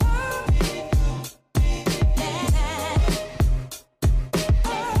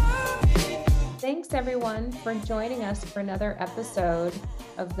Thanks everyone for joining us for another episode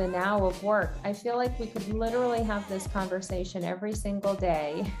of The Now of Work. I feel like we could literally have this conversation every single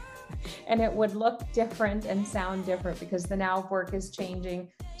day and it would look different and sound different because the now of work is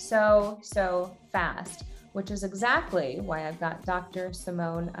changing so fast, which is exactly why I've got Dr.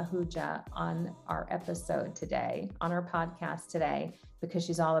 Simone Ahuja on our episode today, on our podcast today, because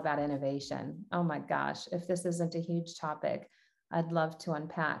she's all about innovation. Oh my gosh, if this isn't a huge topic, I'd love to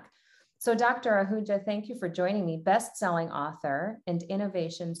unpack. So Dr. Ahuja, thank you for joining me, best-selling author and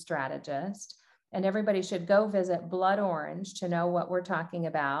innovation strategist. And everybody should go visit Blood Orange to know what we're talking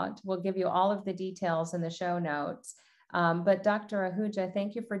about. We'll give you all of the details in the show notes. But Dr. Ahuja,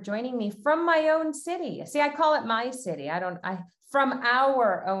 thank you for joining me from my own city. See, I call it my city. From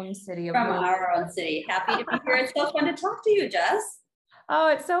our own city. From our own city. Happy to be here. It's so fun to talk to you, Jess. Oh,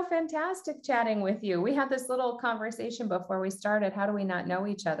 it's so fantastic chatting with you. We had this little conversation before we started. How do we not know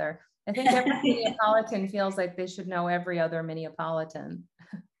each other? I think every Minneapolitan feels like they should know every other Minneapolitan.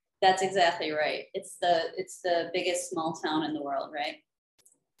 That's exactly right. It's the biggest small town in the world, right?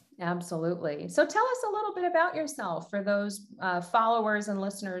 Absolutely. So tell us a little bit about yourself for those followers and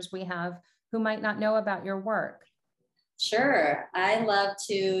listeners we have who might not know about your work. Sure. I love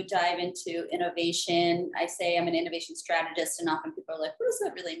to dive into innovation. I say I'm an innovation strategist, and often people are like, what does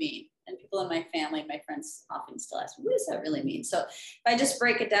that really mean? And people in my family, my friends often still ask me, what does that really mean? So if I just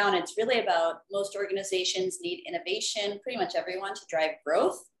break it down, it's really about most organizations need innovation, pretty much everyone, to drive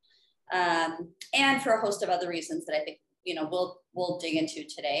growth. And for a host of other reasons that I think, we'll dig into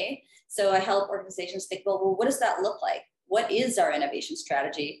today. So I help organizations think, well, what does that look like? What is our innovation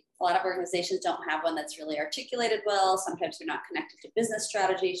strategy? A lot of organizations don't have one that's really articulated well. Sometimes they're not connected to business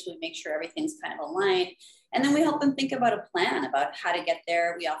strategies. So we make sure everything's kind of aligned. And then we help them think about a plan about how to get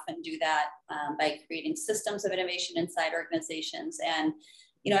there. We often do that by creating systems of innovation inside organizations. And,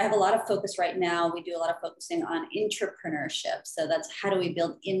 I have a lot of focus right now. We do a lot of focusing on entrepreneurship. So that's how do we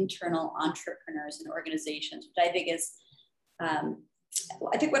build internal entrepreneurs in organizations, which I think is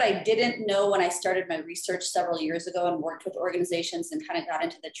I think what I didn't know when I started my research several years ago and worked with organizations and kind of got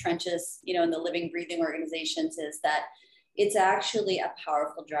into the trenches, in the living, breathing organizations, is that it's actually a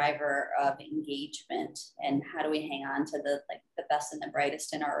powerful driver of engagement. And how do we hang on to the best and the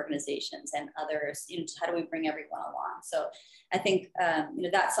brightest in our organizations and others? How do we bring everyone along? So I think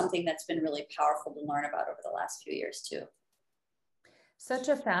that's something that's been really powerful to learn about over the last few years too. Such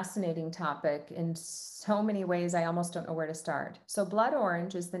a fascinating topic in so many ways, I almost don't know where to start. So Blood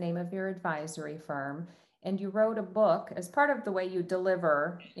Orange is the name of your advisory firm, and you wrote a book as part of the way you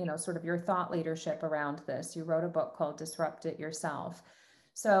deliver, sort of your thought leadership around this. You wrote a book called Disrupt It Yourself.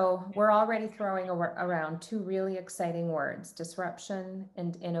 So we're already throwing around two really exciting words, disruption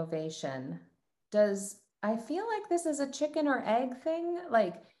and innovation. I feel like this is a chicken or egg thing?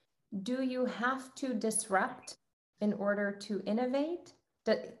 Like, do you have to disrupt in order to innovate?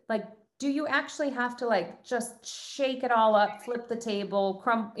 Do you actually have to just shake it all up, flip the table,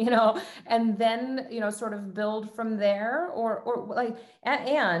 and then, sort of build from there?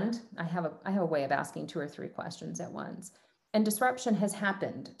 And I have a way of asking two or three questions at once. And disruption has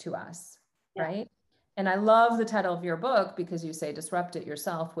happened to us, yeah. Right? And I love the title of your book because you say disrupt it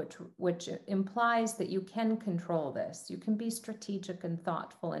yourself, which implies that you can control this. You can be strategic and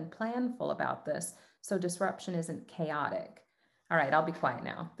thoughtful and planful about this. So disruption isn't chaotic. All right, I'll be quiet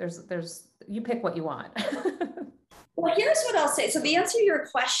now. You pick what you want. Well, here's what I'll say. So the answer to your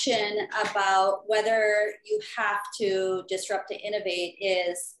question about whether you have to disrupt to innovate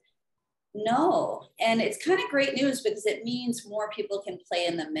is no. And it's kind of great news because it means more people can play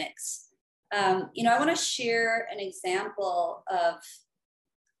in the mix. I want to share an example of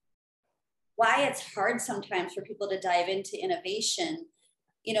why it's hard sometimes for people to dive into innovation.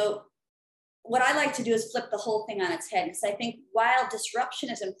 What I like to do is flip the whole thing on its head, because I think while disruption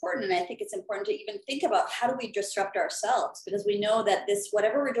is important, and I think it's important to even think about how do we disrupt ourselves, because we know that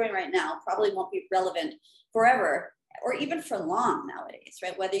whatever we're doing right now probably won't be relevant forever or even for long nowadays,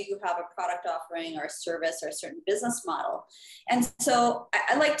 right? Whether you have a product offering or a service or a certain business model. And so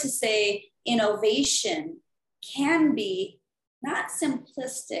I like to say innovation can be not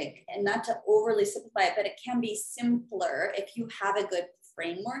simplistic and not to overly simplify it, but it can be simpler if you have a good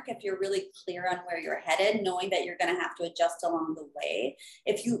framework, if you're really clear on where you're headed, knowing that you're going to have to adjust along the way,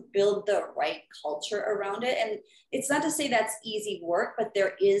 if you build the right culture around it. And it's not to say that's easy work, but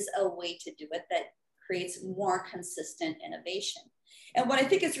there is a way to do it that creates more consistent innovation. And what I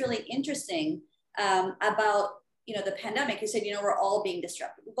think is really interesting about the pandemic, you said, we're all being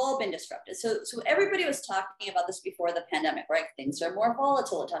disrupted. We've all been disrupted. So everybody was talking about this before the pandemic, right? Things are more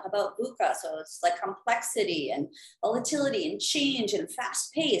volatile. We talk about VUCA. So it's like complexity and volatility and change and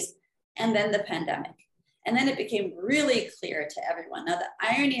fast pace. and then the pandemic. And then it became really clear to everyone. Now, the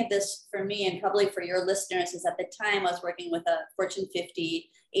irony of this for me and probably for your listeners is at the time I was working with a Fortune 50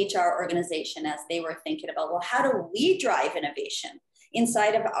 HR organization as they were thinking about, well, how do we drive innovation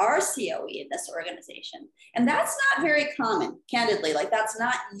inside of our COE in this organization? And that's not very common, candidly. Like, that's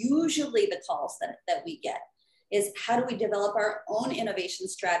not usually the calls that we get, is how do we develop our own innovation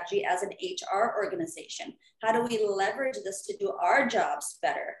strategy as an HR organization? How do we leverage this to do our jobs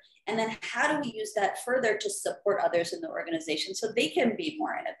better? And then how do we use that further to support others in the organization so they can be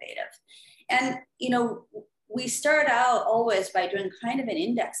more innovative? And, you know, we start out always by doing kind of an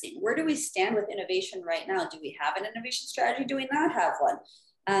indexing. Where do we stand with innovation right now? Do we have an innovation strategy? Do we not have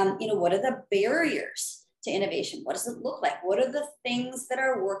one? You know, what are the barriers to innovation? What does it look like? What are the things that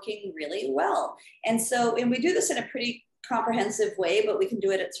are working really well? And so, and we do this in a pretty comprehensive way, but we can do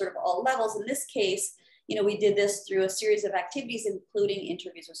it at sort of all levels. In this case, you know, we did this through a series of activities, including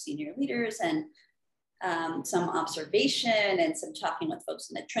interviews with senior leaders and some observation and some talking with folks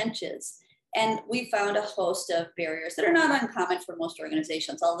in the trenches. And we found a host of barriers that are not uncommon for most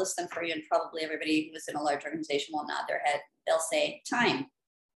organizations. I'll list them for you, and probably everybody who is in a large organization will nod their head. They'll say time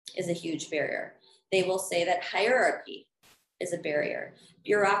is a huge barrier. They will say that hierarchy is a barrier.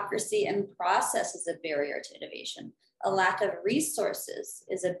 Bureaucracy and process is a barrier to innovation. A lack of resources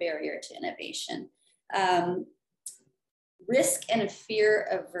is a barrier to innovation. Risk and fear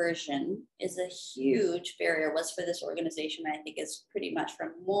aversion is a huge barrier, was for this organization. I think is pretty much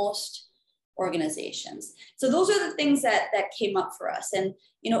for most organizations. So those are the things that came up for us. And,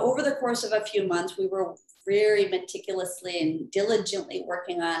 you know, over the course of a few months, we were very meticulously and diligently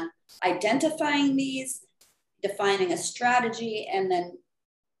working on identifying these, defining a strategy, and then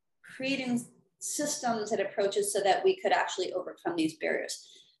creating systems and approaches so that we could actually overcome these barriers.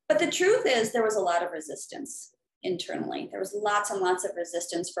 But the truth is there was a lot of resistance internally. There was lots and lots of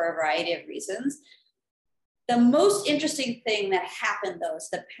resistance for a variety of reasons. The most interesting thing that happened, though, is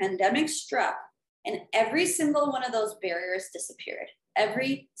the pandemic struck and every single one of those barriers disappeared.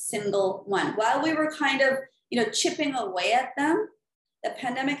 Every single one. While we were kind of, you know, chipping away at them, the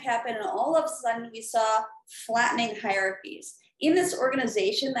pandemic happened and all of a sudden we saw flattening hierarchies. In this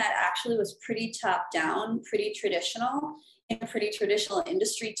organization that actually was pretty top down, pretty traditional, in a pretty traditional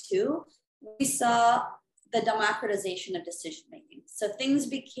industry too, we saw the democratization of decision making. So things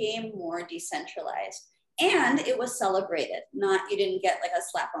became more decentralized. And it was celebrated, not, you didn't get like a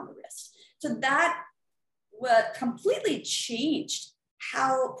slap on the wrist. So that completely changed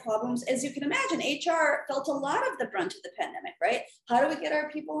how problems, as you can imagine, HR felt a lot of the brunt of the pandemic, right? How do we get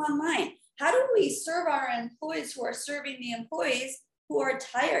our people online? How do we serve our employees who are serving the employees who are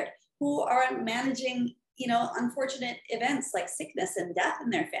tired, who are managing, you know, unfortunate events like sickness and death in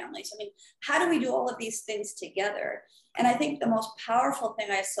their families? I mean, how do we do all of these things together? And I think the most powerful thing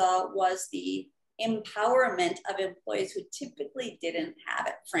I saw was the empowerment of employees who typically didn't have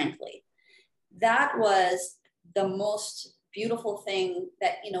it, frankly. That was the most beautiful thing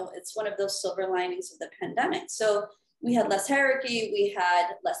that, you know, it's one of those silver linings of the pandemic. So we had less hierarchy, we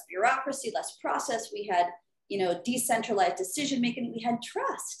had less bureaucracy, less process, we had, you know, decentralized decision-making, we had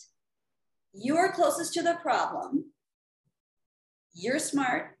trust. You're closest to the problem, you're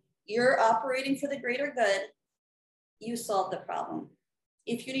smart, you're operating for the greater good, you solve the problem.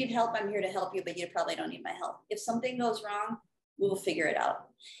 If you need help, I'm here to help you, but you probably don't need my help. If something goes wrong, we will figure it out.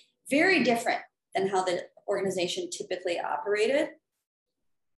 Very different than how the organization typically operated.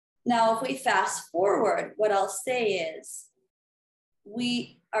 Now, if we fast forward, what I'll say is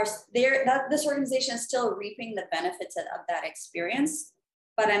we are there, this organization is still reaping the benefits of that experience,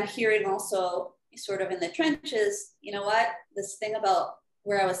 but I'm hearing also sort of in the trenches, you know what, this thing about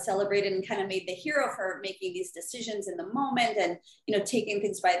where I was celebrated and kind of made the hero for making these decisions in the moment and, you know, taking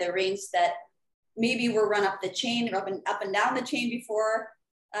things by the reins that maybe were run up the chain or up and down the chain before.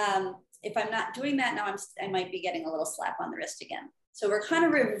 If I'm not doing that now, I might be getting a little slap on the wrist again. So we're kind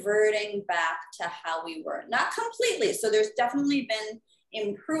of reverting back to how we were, not completely. So there's definitely been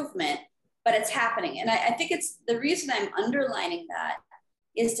improvement, but it's happening. And I think it's the reason I'm underlining that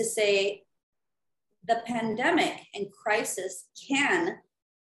is to say the pandemic and crisis can,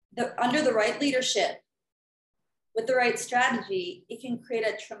 under the right leadership, with the right strategy, it can create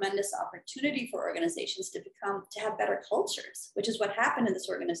a tremendous opportunity for organizations to have better cultures, which is what happened in this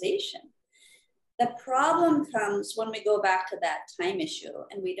organization. The problem comes when we go back to that time issue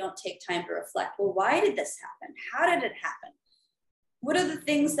and we don't take time to reflect, well, why did this happen? How did it happen? What are the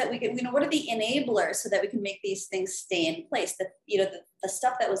things that we can, you know, what are the enablers so that we can make these things stay in place? The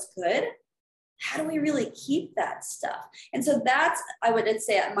stuff that was good, how do we really keep that stuff? And so that's, I would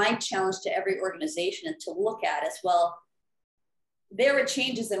say, my challenge to every organization is to look at as well, there were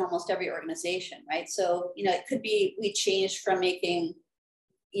changes in almost every organization, right? So, it could be, we changed from making,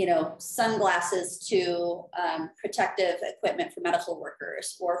 sunglasses to protective equipment for medical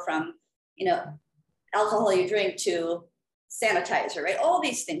workers, or from, alcohol you drink to sanitizer, right? All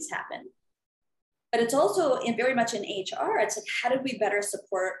these things happen. But it's also very much in HR. It's like, how do we better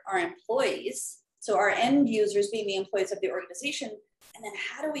support our employees? So our end users being the employees of the organization, and then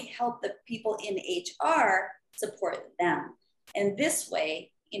how do we help the people in HR support them? And this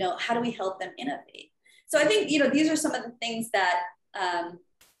way, how do we help them innovate? So I think, these are some of the things that,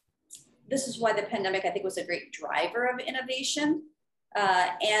 this is why the pandemic, I think, was a great driver of innovation.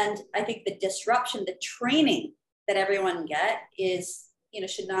 And I think the disruption, the training that everyone is,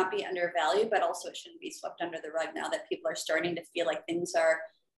 should not be undervalued, but also it shouldn't be swept under the rug now that people are starting to feel like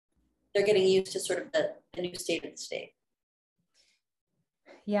they're getting used to sort of the new state of the state.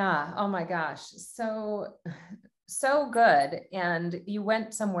 Yeah. Oh my gosh. So good. And you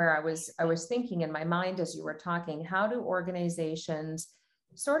went somewhere I was thinking in my mind as you were talking, how do organizations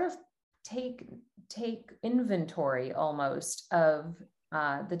sort of take inventory almost of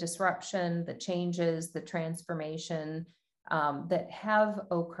the disruption, the changes, the transformation that have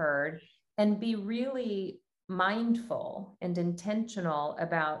occurred, and be really mindful and intentional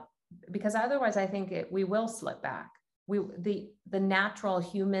about, because otherwise I think we will slip back. The natural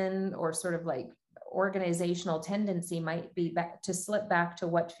human or sort of like organizational tendency might be to slip back to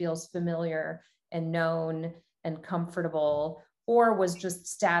what feels familiar and known and comfortable, or was just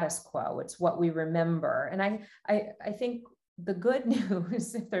status quo. It's what we remember. And I think the good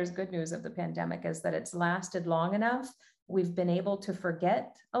news, if there's good news of the pandemic, is that it's lasted long enough. We've been able to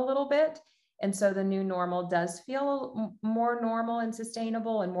forget a little bit. And so the new normal does feel more normal and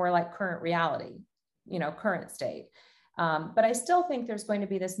sustainable and more like current reality, current state. But I still think there's going to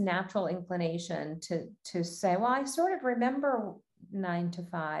be this natural inclination to say, well, I sort of remember 9 to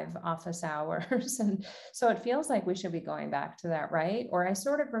 5 office hours. And so it feels like we should be going back to that, right? Or I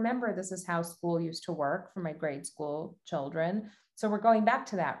sort of remember this is how school used to work for my grade school children. So we're going back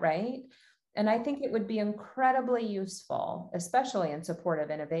to that, right? And I think it would be incredibly useful, especially in support of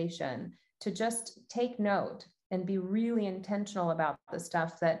innovation, to just take note and be really intentional about the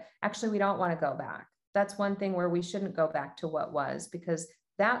stuff that actually we don't want to go back. That's one thing where we shouldn't go back to what was, because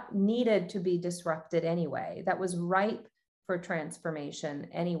that needed to be disrupted anyway. That was ripe for transformation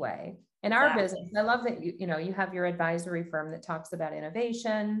anyway. In our business, I love that you have your advisory firm that talks about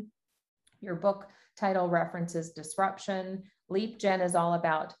innovation. Your book title references disruption. Leap Gen is all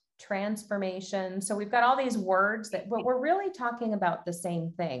about transformation. So we've got all these words but we're really talking about the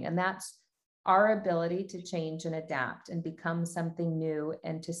same thing. And that's our ability to change and adapt and become something new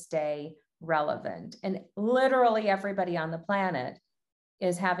and to stay relevant. And literally everybody on the planet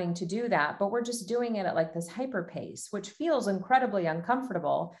is having to do that, but we're just doing it at like this hyper pace, which feels incredibly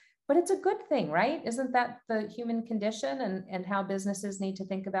uncomfortable, but it's a good thing, right? Isn't that the human condition and how businesses need to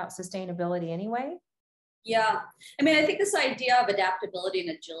think about sustainability anyway? Yeah. I mean, I think this idea of adaptability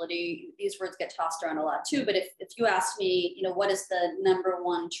and agility, these words get tossed around a lot too, but if you ask me, what is the number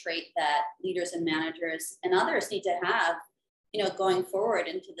one trait that leaders and managers and others need to have, going forward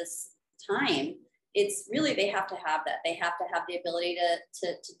into this time, it's really, they have to have that. They have to have the ability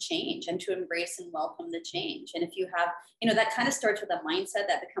to change and to embrace and welcome the change. And if you have, that kind of starts with a mindset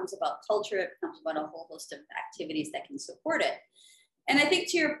that becomes about culture, it becomes about a whole host of activities that can support it. And I think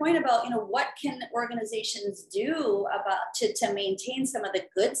to your point about, what can organizations do about to maintain some of the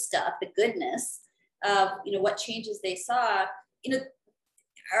good stuff, the goodness of, what changes they saw,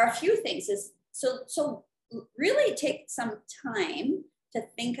 are a few things. Is so really take some time to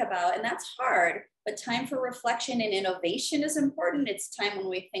think about, and that's hard, but time for reflection and innovation is important. It's time when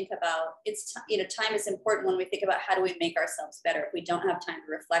we think about, time is important when we think about how do we make ourselves better. If we don't have time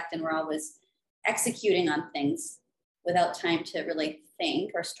to reflect and we're always executing on things without time to really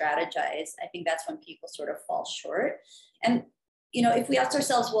think or strategize, I think that's when people sort of fall short. And, if we ask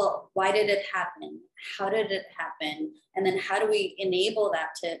ourselves, well, why did it happen? How did it happen? And then how do we enable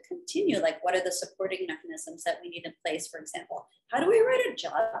that to continue? Like, what are the supporting mechanisms that we need in place? For example, how do we write a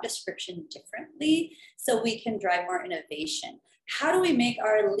job description differently so we can drive more innovation? How do we make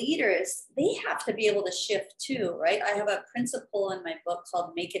our leaders, they have to be able to shift too, right? I have a principle in my book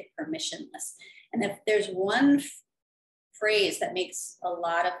called Make It Permissionless. And if there's one phrase that makes a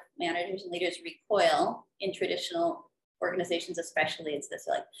lot of managers and leaders recoil in traditional organizations, especially, it's this,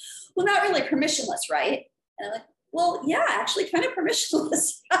 like, well, not really permissionless, right? And I'm like, well, yeah, actually kind of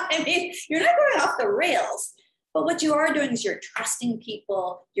permissionless. I mean, you're not going off the rails, but what you are doing is you're trusting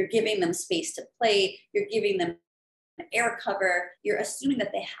people, you're giving them space to play, you're giving them air cover, you're assuming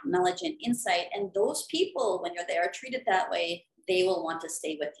that they have knowledge and insight. And those people, when they are treated that way, they will want to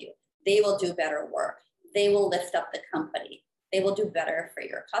stay with you. They will do better work. They will lift up the company. They will do better for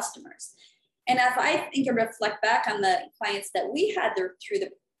your customers. And if I think and reflect back on the clients that we had through the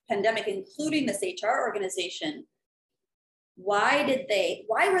pandemic, including this HR organization, why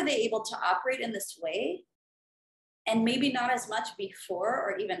were they able to operate in this way? And maybe not as much before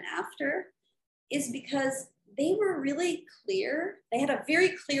or even after, is because they were really clear. They had a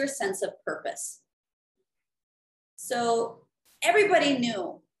very clear sense of purpose. So everybody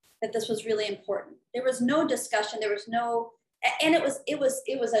knew that this was really important. There was no discussion. There was no, and it was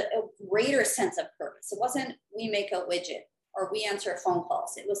a greater sense of purpose. It wasn't we make a widget or we answer phone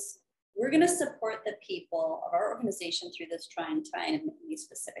calls. It was, we're going to support the people of our organization through this trying time in these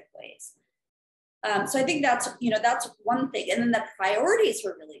specific ways. So I think that's one thing. And then the priorities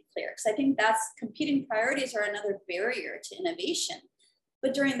were really clear, because I think competing priorities are another barrier to innovation.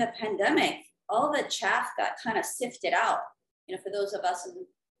 But during the pandemic, all the chaff got kind of sifted out, for those of us in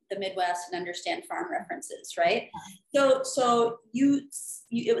the Midwest and understand farm references, right? So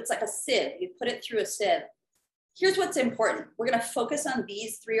it's like a sieve, you put it through a sieve. Here's what's important. We're going to focus on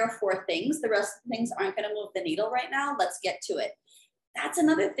these 3 or 4 things. The rest of the things aren't going to move the needle right now. Let's get to it. That's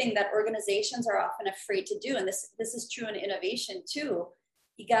another thing that organizations are often afraid to do. And this is true in innovation too.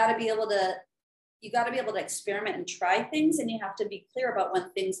 You got to be able to experiment and try things, and you have to be clear about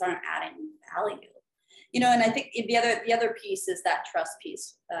when things aren't adding value. And I think the other piece is that trust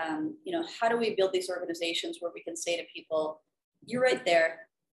piece. How do we build these organizations where we can say to people, you're right there.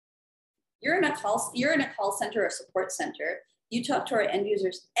 You're in a call center or support center. You talk to our end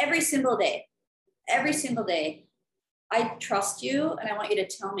users every single day. I trust you, and I want you to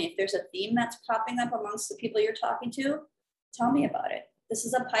tell me if there's a theme that's popping up amongst the people you're talking to. Tell me about it. This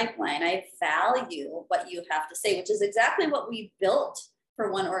is a pipeline. I value what you have to say, which is exactly what we built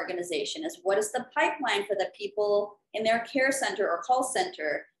for one organization, is what is the pipeline for the people in their care center or call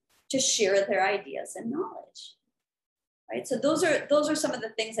center to share their ideas and knowledge, right? So those are some of the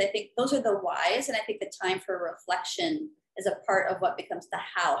things. I think those are the whys, and I think the time for reflection is a part of what becomes the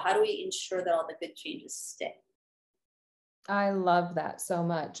how. How do we ensure that all the good changes stick? I love that so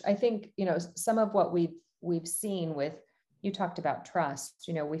much. I think, some of what we've seen with, you talked about trust,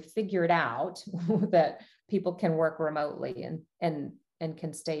 we figured out that people can work remotely and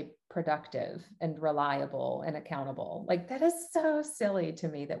can stay productive and reliable and accountable. Like, that is so silly to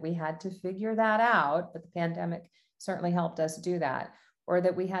me that we had to figure that out, but the pandemic certainly helped us do that. Or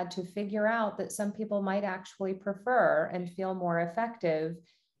that we had to figure out that some people might actually prefer and feel more effective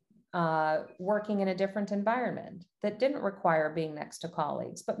working in a different environment that didn't require being next to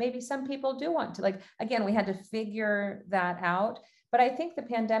colleagues, but maybe some people do want to. Again, we had to figure that out. But I think the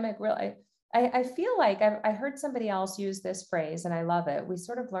pandemic really, I feel like I heard somebody else use this phrase, and I love it. We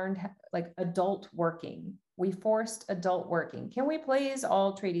sort of learned adult working. We forced adult working. Can we please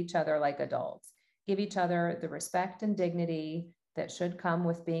all treat each other like adults? Give each other the respect and dignity that should come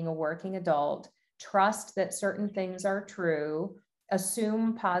with being a working adult. Trust that certain things are true.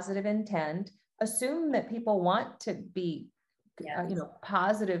 Assume positive intent, assume that people want to be,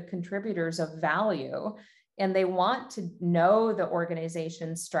 positive contributors of value, and they want to know the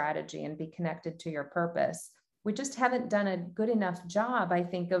organization's strategy and be connected to your purpose. We just haven't done a good enough job, I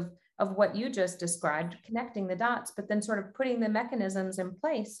think, of what you just described, connecting the dots, but then sort of putting the mechanisms in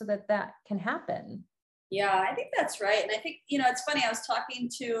place so that that can happen. Yeah, I think that's right. And I think, it's funny, I was talking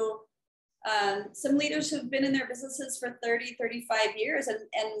to some leaders who've been in their businesses for 30, 35 years. And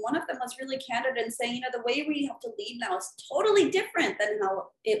one of them was really candid and saying, the way we have to lead now is totally different than how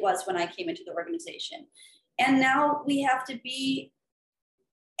it was when I came into the organization. And now we have to be,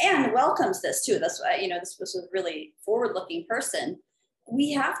 and welcomes this too. That's why, this was a really forward-looking person.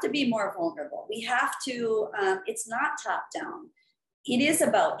 We have to be more vulnerable. We have to, it's not top down. It is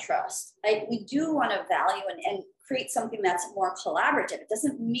about trust. We do want to value and create something that's more collaborative. It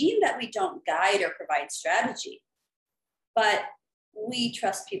doesn't mean that we don't guide or provide strategy, but we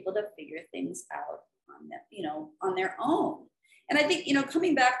trust people to figure things out on their own. And I think,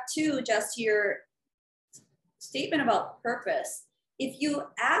 coming back to just your statement about purpose, if you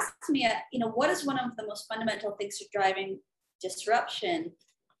ask me, what is one of the most fundamental things to driving disruption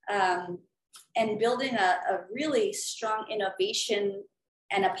and building a really strong innovation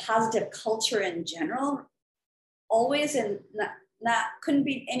and a positive culture in general, always, and not couldn't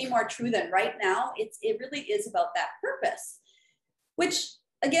be any more true than right now. It really is about that purpose, which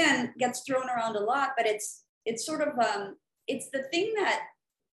again gets thrown around a lot, but it's sort of it's the thing that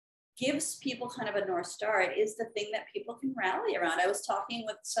gives people kind of a North Star. It is the thing that people can rally around. I was talking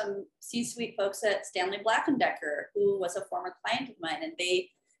with some C-suite folks at Stanley Black & Decker, who was a former client of mine, and they,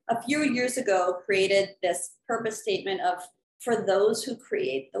 a few years ago, created this purpose statement of for those who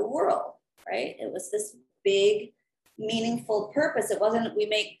create the world, right? It was this big, meaningful purpose. It wasn't, we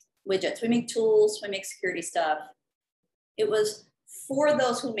make widgets, we make tools, we make security stuff. It was for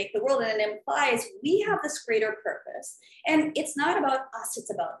those who make the world. And it implies we have this greater purpose. And it's not about us,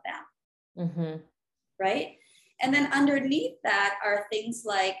 it's about them. Mm-hmm. Right? And then underneath that are things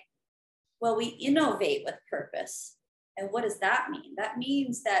like, well, we innovate with purpose. And what does that mean? That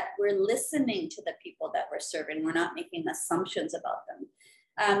means that we're listening to the people that we're serving. We're not making assumptions about them.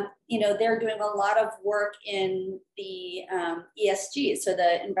 They're doing a lot of work in the ESG, so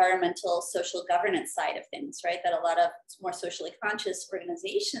the environmental social governance side of things, right? That a lot of more socially conscious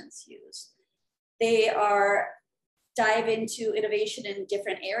organizations use. They are dive into innovation in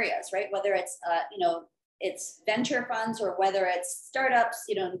different areas, right? Whether it's, it's venture funds or whether it's startups,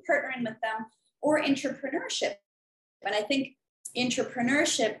 and partnering with them, or entrepreneurship. And I think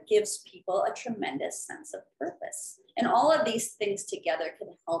entrepreneurship gives people a tremendous sense of purpose. And all of these things together can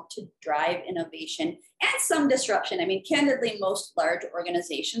help to drive innovation and some disruption. I mean, candidly, most large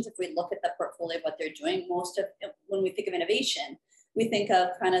organizations, if we look at the portfolio of what they're doing, when we think of innovation, we think of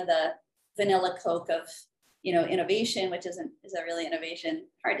kind of the vanilla Coke of, innovation, which is that really innovation?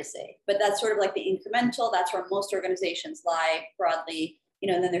 Hard to say, but that's sort of like the incremental. That's where most organizations lie broadly.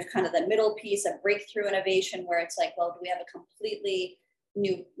 And then there's kind of the middle piece of breakthrough innovation where it's like, well, do we have a completely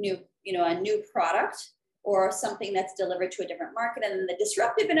new, a new product or something that's delivered to a different market? And then the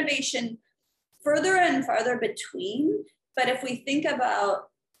disruptive innovation further and farther between. But if we think about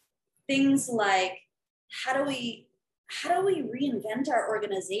things like, how do we reinvent our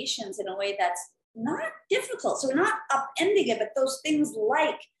organizations in a way that's not difficult? So we're not upending it, but those things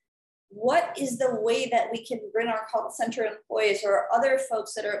like, what is the way that we can bring our call center employees or other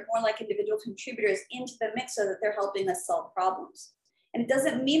folks that are more like individual contributors into the mix so that they're helping us solve problems? And it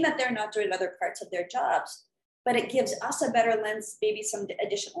doesn't mean that they're not doing other parts of their jobs, but it gives us a better lens, maybe some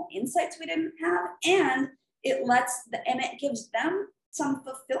additional insights we didn't have, and it gives them some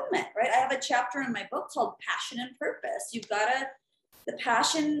fulfillment, right? I have a chapter in my book called Passion and Purpose. The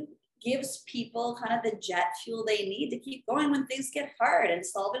passion gives people kind of the jet fuel they need to keep going when things get hard, and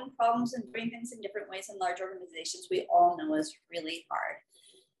solving problems and doing things in different ways in large organizations we all know is really hard.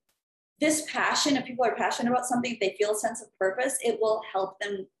 This passion, if people are passionate about something, if they feel a sense of purpose, it will help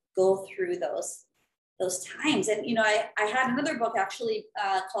them go through those times. And, I had another book actually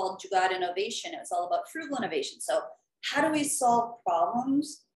called Jugaad Innovation. It was all about frugal innovation. So how do we solve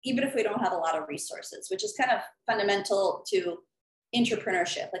problems, even if we don't have a lot of resources, which is kind of fundamental to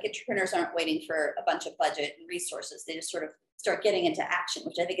entrepreneurship. Like, entrepreneurs aren't waiting for a bunch of budget and resources. They just sort of start getting into action,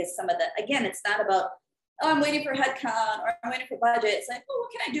 which I think is some of the, again, it's not about, oh, I'm waiting for headcount or I'm waiting for budget. It's like, oh,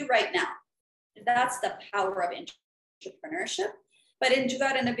 what can I do right now? That's the power of entrepreneurship. But in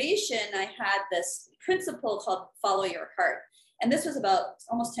Jugaad Innovation, I had this principle called follow your heart. And this was about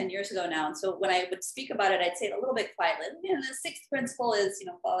almost 10 years ago now. And so when I would speak about it, I'd say it a little bit quietly. And the sixth principle is,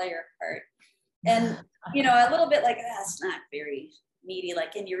 follow your heart. And, a little bit like, that's not very meaty.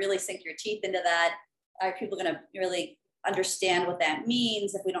 Like, can you really sink your teeth into that? Are people going to really understand what that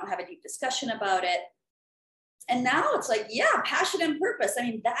means if we don't have a deep discussion about it? And now it's like, yeah, passion and purpose. I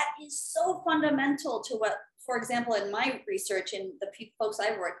mean, that is so fundamental to what, for example, in my research and the folks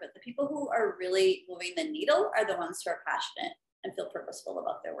I've worked with, the people who are really moving the needle are the ones who are passionate and feel purposeful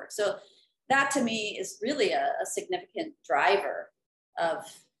about their work. So that to me is really a significant driver of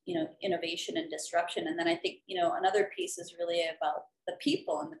innovation and disruption. And then I think, another piece is really about the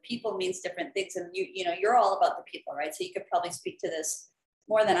people, and the people means different things. And you're all about the people, right? So you could probably speak to this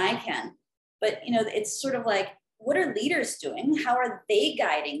more than I can, but it's sort of like, what are leaders doing? How are they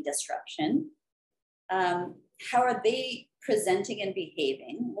guiding disruption? How are they presenting and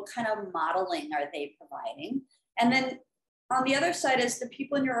behaving? What kind of modeling are they providing? And then on the other side is the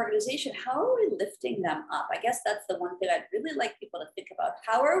people in your organization. How are we lifting them up? I guess that's the one thing I'd really like people to think about.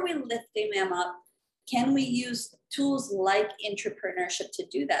 How are we lifting them up? Can we use tools like entrepreneurship to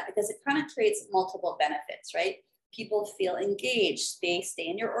do that? Because it kind of creates multiple benefits, right? People feel engaged, they stay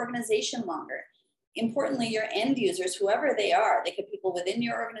in your organization longer. Importantly, your end users, whoever they are, they could be people within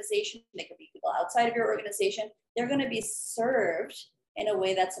your organization, they could be people outside of your organization, they're going to be served in a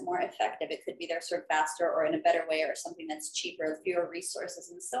way that's more effective. It could be they're served faster or in a better way or something that's cheaper, fewer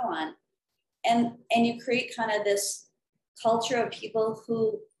resources and so on. And you create kind of this culture of people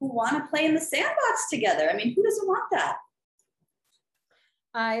who want to play in the sandbox together. I mean, who doesn't want that?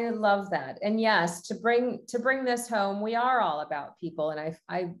 I love that. And yes, to bring this home, we are all about people. And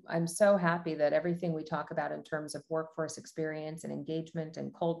I'm so happy that everything we talk about in terms of workforce experience and engagement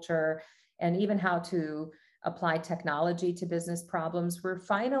and culture, and even how to apply technology to business problems. We're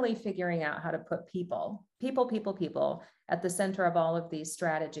finally figuring out how to put people at the center of all of these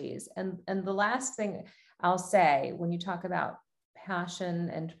strategies. And the last thing I'll say, when you talk about passion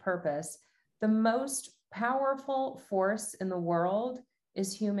and purpose, the most powerful force in the world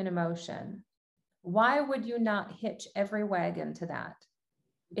is human emotion. Why would you not hitch every wagon to that?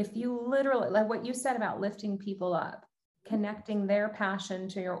 If you literally, like what you said about lifting people up, connecting their passion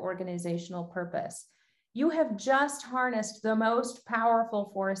to your organizational purpose, you have just harnessed the most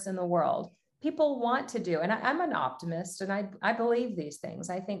powerful force in the world. People want to do, and I'm an optimist, and I believe these things.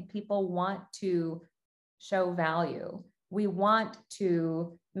 I think people want to show value. We want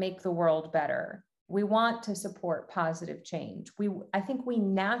to make the world better. We want to support positive change. I think we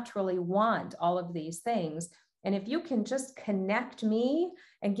naturally want all of these things. And if you can just connect me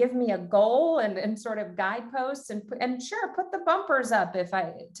and give me a goal and sort of guideposts and sure, put the bumpers up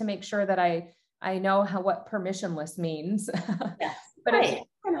to make sure that I know what permissionless means. Yes. But if you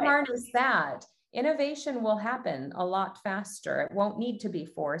can harness that, innovation will happen a lot faster. It won't need to be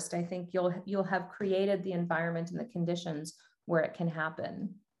forced. I think you'll have created the environment and the conditions where it can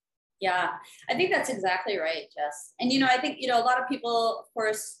happen. Yeah, I think that's exactly right, Jess. And, I think, a lot of people, of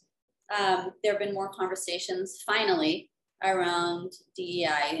course, there have been more conversations finally around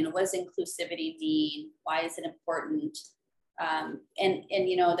DEI. What does inclusivity mean? Why is it important? And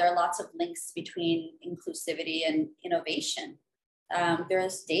there are lots of links between inclusivity and innovation.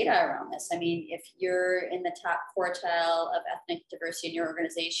 There's data around this. I mean, if you're in the top quartile of ethnic diversity in your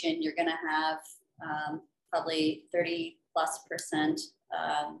organization, you're going to have probably 30+%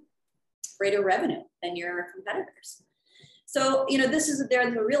 greater revenue than your competitors. So, there's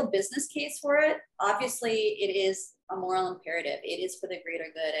a real business case for it. Obviously, it is a moral imperative. It is for the greater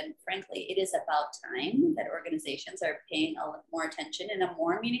good. And frankly, it is about time that organizations are paying a little more attention in a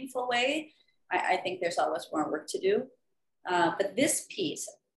more meaningful way. I think there's always more work to do. But this piece,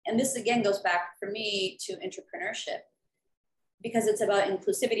 and this again goes back for me to entrepreneurship, because it's about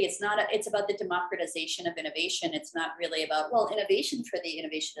inclusivity. It's about the democratization of innovation. It's not really about, innovation for the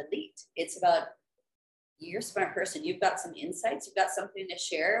innovation elite. It's about, you're a smart person. You've got some insights. You've got something to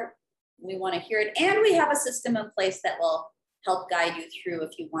share. We want to hear it. And we have a system in place that will help guide you through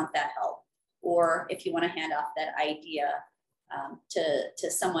if you want that help, or if you want to hand off that idea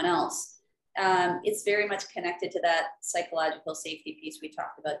to someone else. It's very much connected to that psychological safety piece we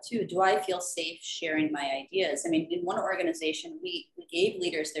talked about too. Do I feel safe sharing my ideas? I mean, in one organization, we gave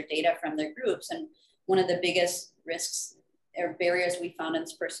leaders their data from their groups. And one of the biggest risks or barriers we found in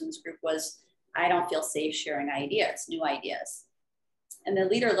this person's group was, I don't feel safe sharing ideas, new ideas. And the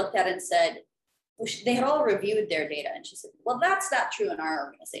leader looked at it and said, they had all reviewed their data. And she said, well, that's not true in our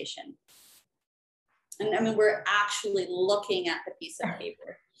organization. And I mean, we're actually looking at the piece of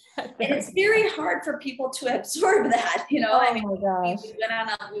paper. And it's very hard for people to absorb that, Oh, I mean, my gosh.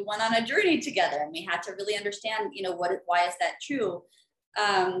 we went on a journey together, and we had to really understand, why is that true?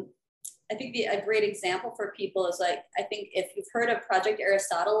 I think a great example for people is I think if you've heard of Project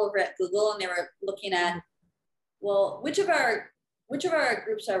Aristotle over at Google, and they were looking at, well, which of our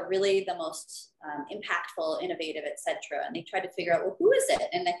groups are really the most impactful, innovative, et cetera. And they tried to figure out, well, who is it?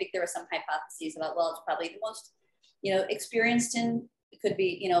 And I think there were some hypotheses about, well, it's probably the most, experienced in, it could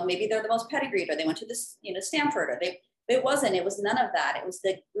be, maybe they're the most pedigreed, or they went to this, Stanford, or it was none of that. It was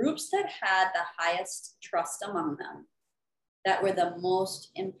the groups that had the highest trust among them that were the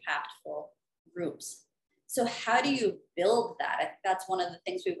most impactful groups. So how do you build that? I think that's one of the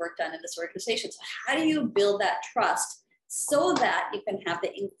things we worked on in this organization. So how do you build that trust so that you can have the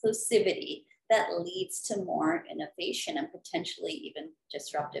inclusivity that leads to more innovation and potentially even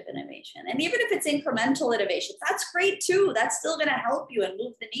disruptive innovation? And even if it's incremental innovation, that's great too. That's still going to help you and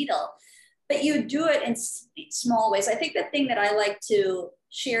move the needle. But you do it in small ways. I think the thing that I like to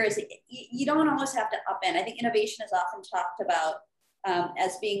share is you don't always have to upend. I think innovation is often talked about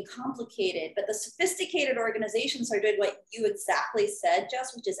as being complicated, but the sophisticated organizations are doing what you exactly said,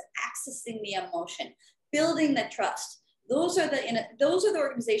 Jess, which is accessing the emotion, building the trust. Those are the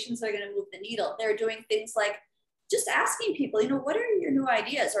organizations that are going to move the needle. They're doing things like just asking people, what are your new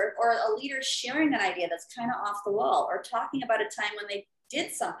ideas, or a leader sharing an idea that's kind of off the wall, or talking about a time when they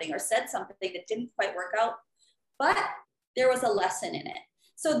did something or said something that didn't quite work out, but there was a lesson in it.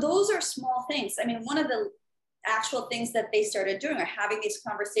 So those are small things. I mean, one of the actual things that they started doing are having these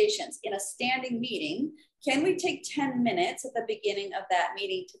conversations in a standing meeting. Can we take 10 minutes at the beginning of that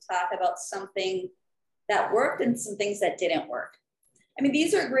meeting to talk about something that worked and some things that didn't work? I mean,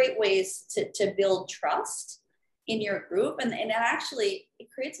 these are great ways to build trust in your group. And actually, it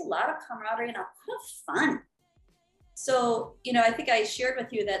creates a lot of camaraderie and a lot of fun. So, I think I shared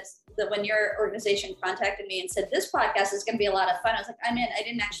with you that when your organization contacted me and said, this podcast is going to be a lot of fun, I was like, I'm in. I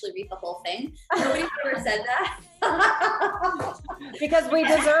didn't actually read the whole thing. Nobody ever said that. Because we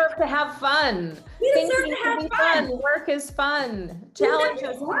deserve to have fun. We deserve to have fun. Work is fun. Challenges Who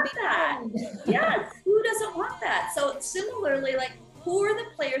doesn't want that? Yes. Who doesn't want that? So similarly, like, who are the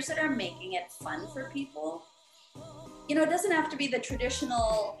players that are making it fun for people? It doesn't have to be the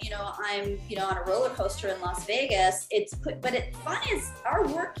traditional, I'm, on a roller coaster in Las Vegas. Fun is, our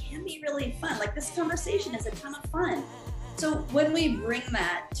work can be really fun. Like, this conversation is a ton of fun. So when we bring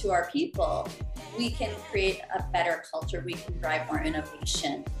that to our people, we can create a better culture. We can drive more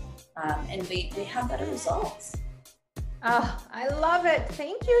innovation, and we have better results. Oh, I love it.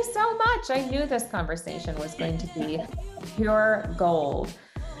 Thank you so much. I knew this conversation was going to be pure gold.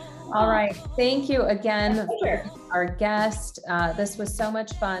 All right. Thank you again, for our guest. This was so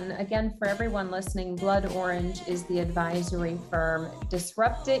much fun. Again, for everyone listening, Blood Orange is the advisory firm.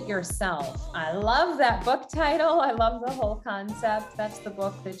 Disrupt It Yourself. I love that book title. I love the whole concept. That's the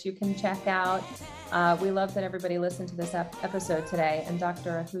book that you can check out. We love that everybody listened to this episode today. And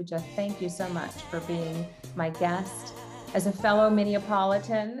Dr. Ahuja, thank you so much for being my guest. As a fellow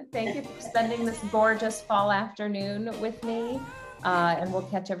Minneapolitan, thank you for spending this gorgeous fall afternoon with me. And we'll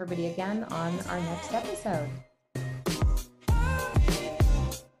catch everybody again on our next episode.